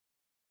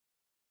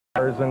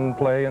guitars and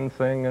play and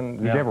sing. And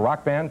did you have a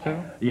rock band too?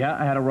 Yeah,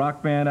 I had a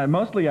rock band.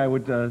 Mostly I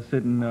would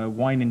sit in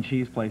wine and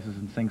cheese places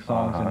and sing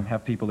songs and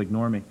have people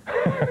ignore me.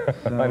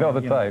 So, I know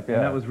the type, yeah.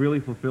 And that was really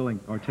fulfilling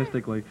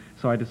artistically,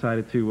 so I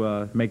decided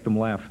to make them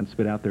laugh and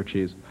spit out their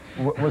cheese.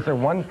 Was there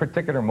one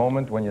particular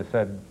moment when you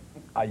said,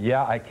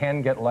 yeah, I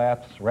can get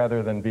laughs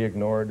rather than be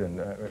ignored,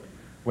 and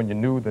when you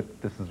knew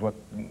that this is what...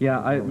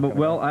 Yeah,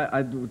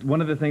 one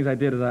of the things I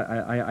did is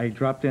I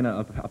dropped in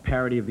a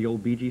parody of the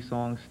old Bee Gees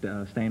song,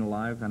 Staying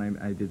Alive, and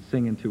I did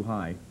Singing Too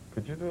High.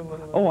 Could you do a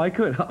little... Oh, I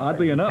could,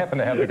 oddly enough. You happen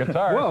to have the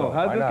guitar. Whoa, so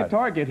how did this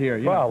guitar get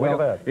here?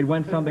 Well, it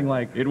went something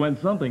like,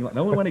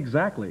 no, it went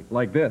exactly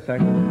like this,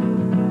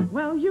 actually.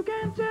 Well, you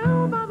can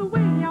tell by the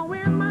way I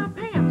wear my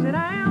pants that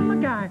I am a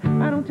guy.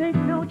 I don't take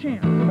no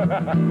chance.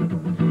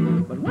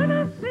 But when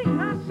I sing,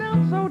 I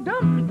sound so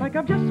dumb, like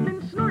I've just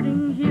been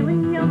snorting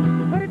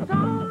helium. But it's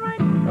all right,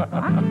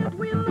 I can't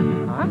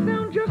win. I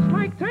sound just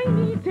like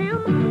Tiny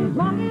Tim, as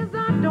long as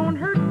I don't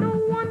hurt no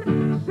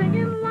one.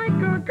 Singing like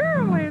a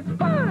girl is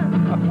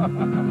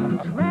fun.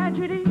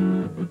 Tragedy.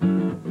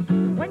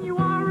 When you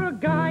are a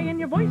guy and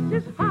your voice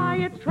is high,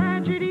 it's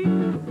tragedy.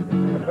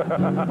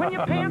 When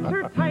your pants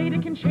are tight,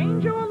 it can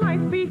change your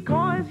life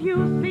because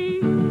you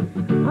see,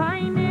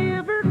 I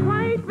never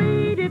quite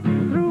made it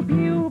through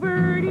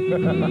puberty.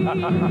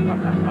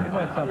 It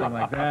went something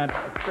like that.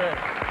 That's great.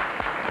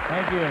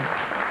 Thank you.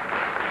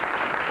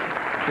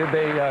 Did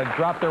they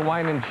drop their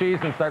wine and cheese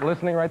and start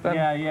listening right then?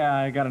 Yeah,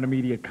 I got an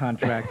immediate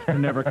contract to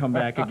never come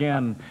back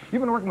again.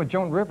 You've been working with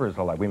Joan Rivers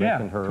a lot. We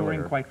mentioned her touring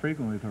earlier. quite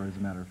frequently with her, as a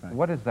matter of fact.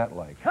 What is that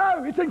like?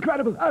 Oh, it's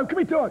incredible. Oh, can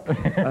we talk?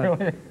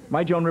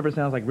 My Joan Rivers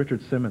sounds like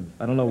Richard Simmons.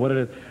 I don't know what it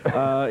is.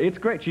 It's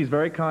great. She's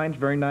very kind,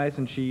 very nice,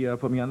 and she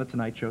put me on The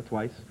Tonight Show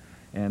twice.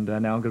 And now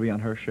I'm going to be on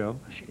her show.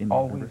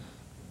 Always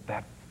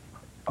that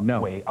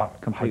way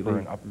up, completely.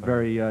 and up.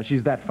 Very,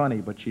 she's that funny,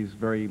 but she's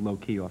very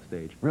low-key off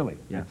stage. Really?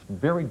 Yeah. It's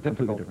very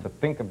difficult to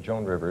think of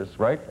Joan Rivers,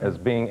 right, as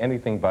being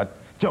anything but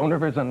Joan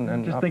Rivers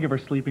and just think of her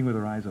sleeping with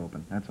her eyes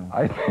open, that's all.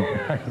 I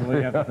That's what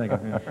you have to think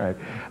of. Yeah. Right.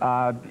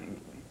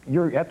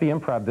 You're at the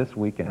Improv this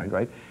weekend,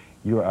 right?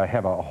 You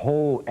have a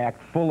whole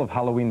act full of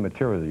Halloween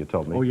material, you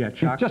told me. Oh, yeah,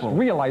 chock full. He just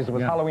realized it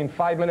was Halloween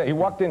 5 minutes. He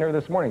walked in here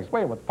this morning. He said,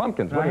 wait, with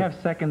pumpkins. I have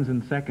seconds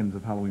and seconds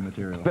of Halloween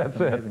material. That's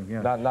it.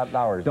 Yeah. Not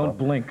hours. Don't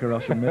blink or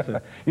else you'll miss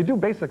it. You do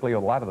basically a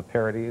lot of the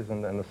parodies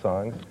and the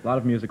songs. A lot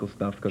of musical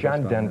stuff.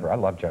 John Denver. I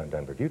love John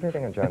Denver. Do you do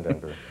anything on John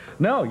Denver?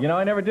 No, you know,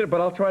 I never did,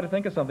 but I'll try to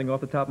think of something off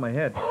the top of my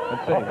head.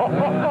 Let's see. Let's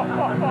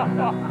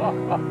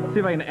see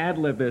if I can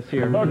ad-lib this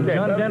here. Okay,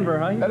 John Denver,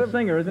 huh? He's a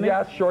singer, isn't he?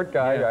 Yeah, short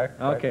guy. Yeah.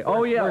 Okay.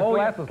 Oh, yeah. Wears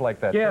glasses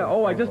like that. Yeah. Too.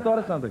 Oh, I just thought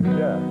of something.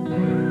 Yeah.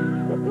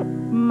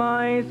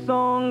 My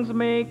songs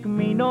make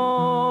me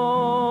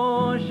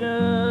nauseous,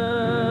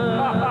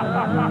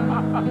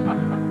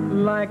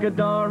 like a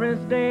Doris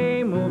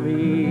Day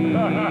movie,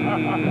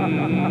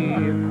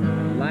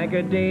 like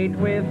a date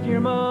with your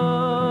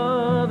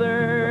mother,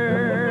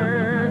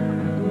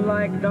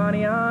 like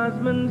Donny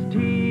Osmond's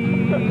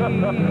tea,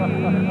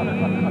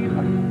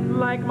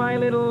 like my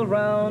little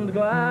round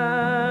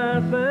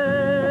glasses,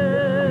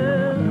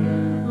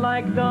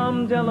 like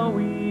Dom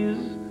DeLuise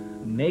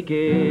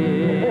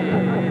naked.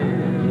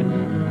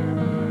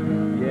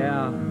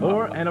 Yeah.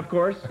 And of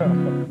course,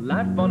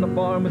 life on the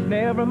farm was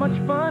never much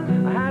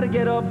fun. I had to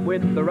get up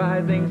with the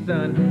rising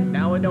sun.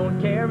 Now I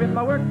don't care if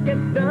my work gets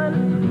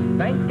done.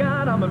 Thank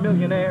God I'm a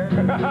millionaire.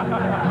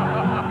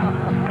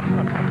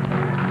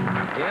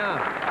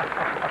 Yeah.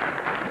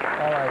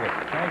 I like it.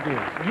 Thank you.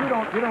 You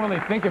don't really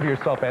think of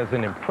yourself as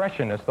an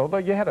impressionist, though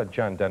you had a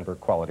John Denver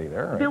quality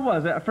there. Right? There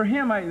was. For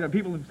him,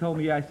 people have told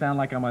me I sound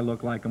like him, I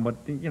look like him, but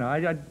you know,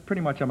 I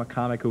pretty much am a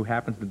comic who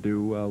happens to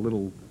do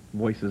little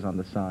voices on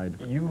the side.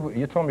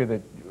 You told me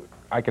that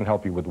I can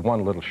help you with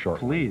one little short.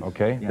 Please. One,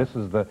 okay. Yeah. This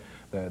is the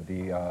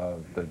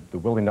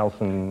Willie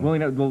Nelson.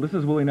 Well, this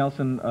is Willie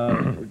Nelson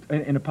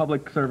in a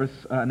public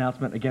service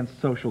announcement against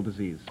social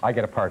disease. I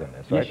get a part in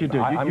this, right? Yes, you do.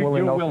 I'm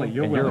Willie Nelson. Willie.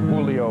 You're and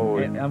Willie. You're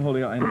Julio. I'm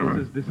Julio,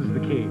 and this is the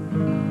key.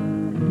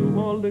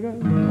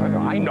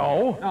 I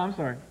know. Oh, I'm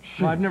sorry.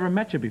 Well, I've never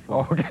met you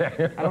before.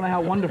 Okay. I don't know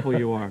how wonderful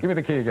you are. Give me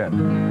the key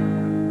again.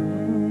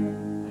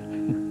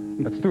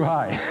 That's too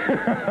high.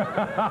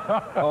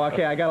 Oh,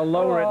 okay. I gotta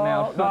lower it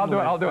now. No,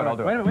 I'll do it.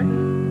 Wait a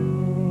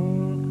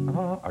minute.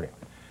 Okay.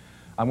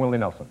 I'm Willie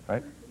Nelson,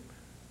 right?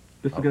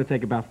 This is gonna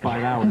take about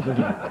 5 hours, isn't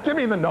it? Give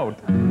me the note.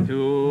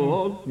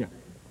 Yeah.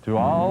 To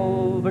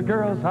all the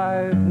girls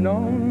I've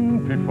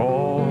known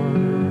before,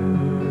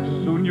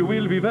 soon you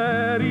will be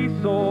very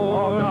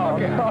sore. Oh, no,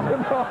 okay. No,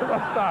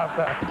 stop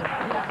that.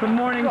 It's a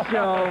morning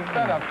show.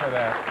 Set up for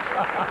that.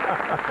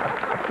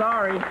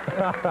 Sorry.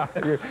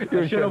 You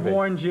I should have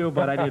warned you,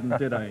 but I didn't,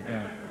 did I?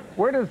 Yeah.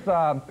 Where does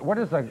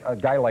a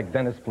guy like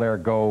Dennis Blair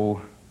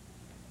go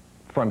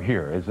from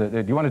here? Is it?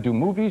 Do you want to do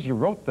movies? You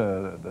wrote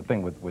the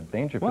thing with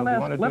Dangerfield.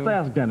 Well, let's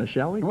ask Dennis,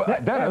 shall we? Well,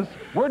 Dennis,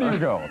 where do you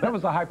go? That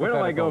was a hypothetical.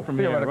 Where do I go from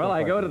here? Well,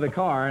 I go to the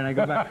car and I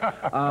go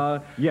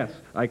back. Yes,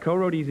 I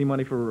co-wrote Easy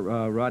Money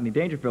for Rodney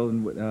Dangerfield.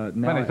 And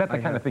now is that the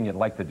kind of thing you'd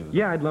like to do?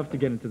 Yeah, I'd love to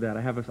get into that.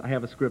 I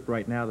have a script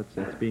right now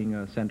that's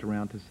being sent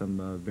around to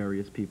some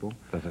various people.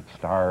 Does it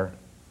star?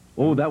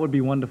 Oh, that would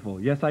be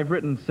wonderful. Yes, I've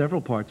written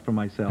several parts for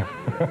myself,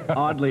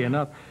 oddly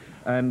enough.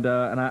 And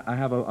I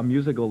have a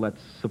musical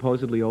that's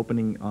supposedly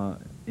opening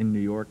in New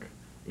York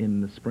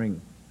in the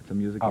spring. It's a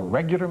musical. A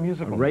regular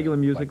musical? A regular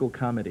musical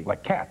comedy.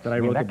 Like Cats? That I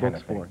wrote the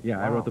books for. Yeah,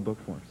 wow. I wrote the book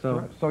for.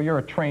 So you're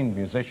a trained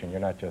musician. You're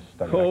not just...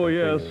 Oh,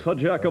 yes, a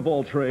jack of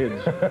all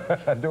trades.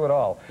 Do it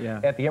all.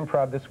 Yeah. At the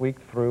Improv this week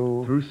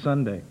through... Through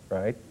Sunday.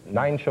 Right.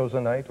 9 shows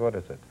a night? What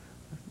is it?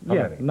 How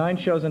yeah, many? 9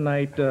 shows a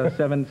night,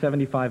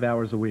 75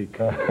 hours a week.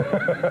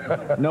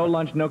 No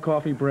lunch, no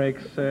coffee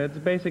breaks. It's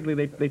basically,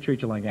 they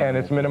treat you like animals. And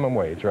it's minimum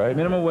wage, right?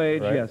 Minimum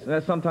wage, right.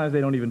 Yes. Sometimes they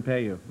don't even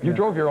pay you. You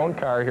drove your own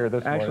car here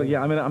this morning? Actually,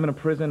 yeah, I'm in a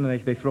prison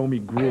and they throw me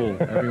gruel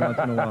every once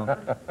in a while.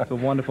 It's a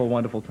wonderful,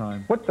 wonderful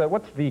time.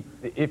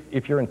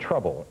 If you're in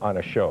trouble on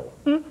a show,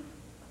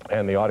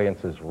 and the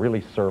audience is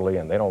really surly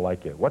and they don't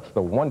like you, what's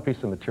the one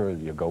piece of material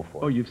you go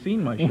for? Oh, you've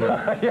seen my show.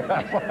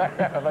 Yes,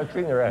 I've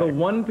seen your act. The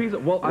one piece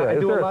of, well, yeah, I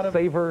do a lot of... Is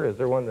there a saver? Is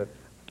there one that...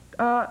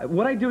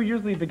 what I do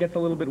usually, if it gets a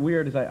little bit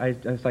weird, is I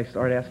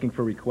start asking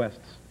for requests.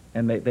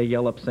 And they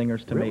yell up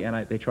singers to me,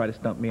 and they try to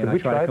stump me, and I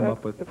try to come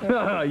up with...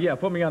 Yeah,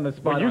 put me on the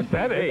spot. Well, you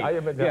said it.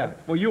 Yeah.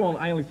 Well,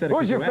 I only said it.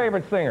 Who's your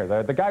favorite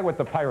singer? The guy with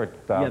the pirate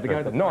yeah, the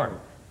guy with the Norm.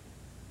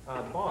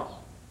 The Boss.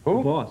 Who?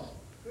 The Boss.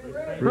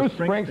 Bruce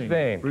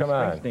Springsteen. Bruce Come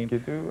on.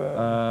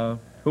 Springsteen.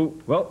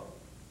 Who? Well,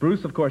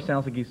 Bruce, of course,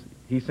 sounds like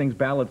he sings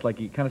ballads like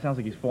he kind of sounds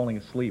like he's falling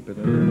asleep. Hey,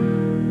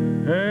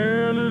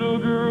 little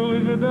girl,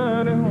 is it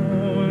daddy home?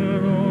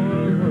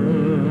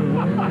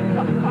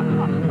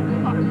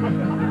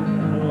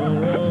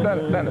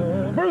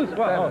 Dennis. Bruce.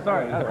 Well, oh,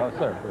 sorry. Oh,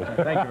 sorry, Bruce.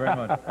 Thank you very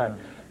much.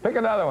 Pick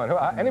another one.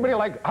 Anybody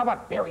like? How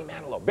about Barry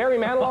Manilow? Barry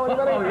Manilow,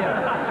 anybody? Oh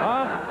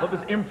yeah. Love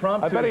this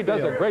impromptu. I bet he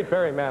does a great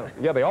Barry Manilow.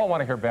 Yeah, they all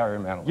want to hear Barry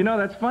Manilow. You know,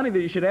 that's funny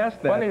that you should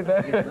ask that. Funny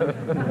that.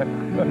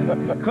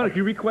 Connick,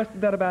 you requested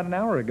that about an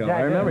hour ago. Yeah,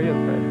 I remember. Yes.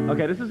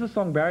 Okay, this is a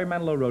song Barry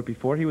Manilow wrote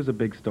before he was a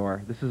big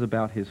star. This is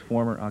about his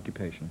former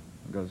occupation.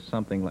 It goes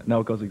something like... No,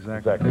 it goes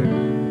exactly.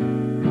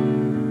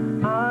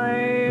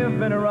 I've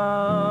been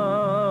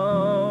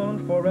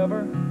around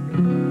forever.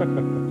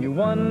 You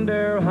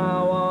wonder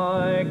how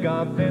I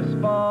got this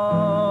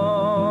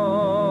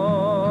far.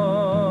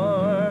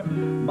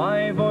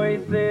 My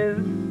voice is,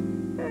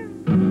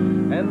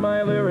 and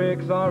my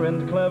lyrics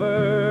aren't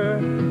clever,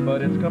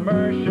 but it's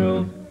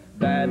commercials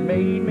that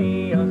made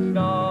me a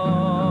star.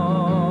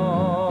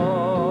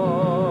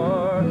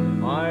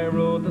 I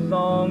wrote the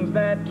songs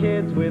that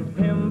kids with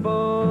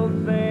pimples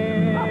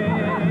sing.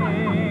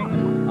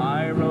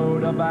 I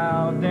wrote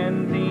about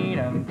Dentine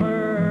and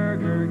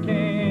Burger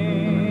King.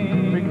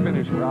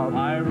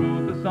 I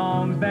wrote the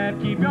songs that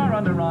keep your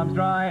underarms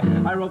dry.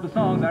 I wrote the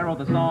songs, I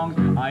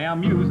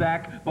am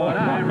Muzak, but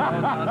I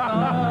wrote the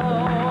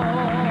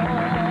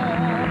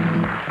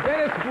songs.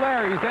 Dennis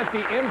Blair, he's at the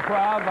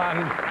Improv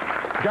on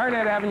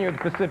Garnett Avenue at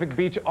Pacific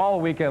Beach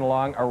all weekend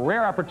long. A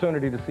rare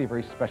opportunity to see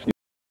very special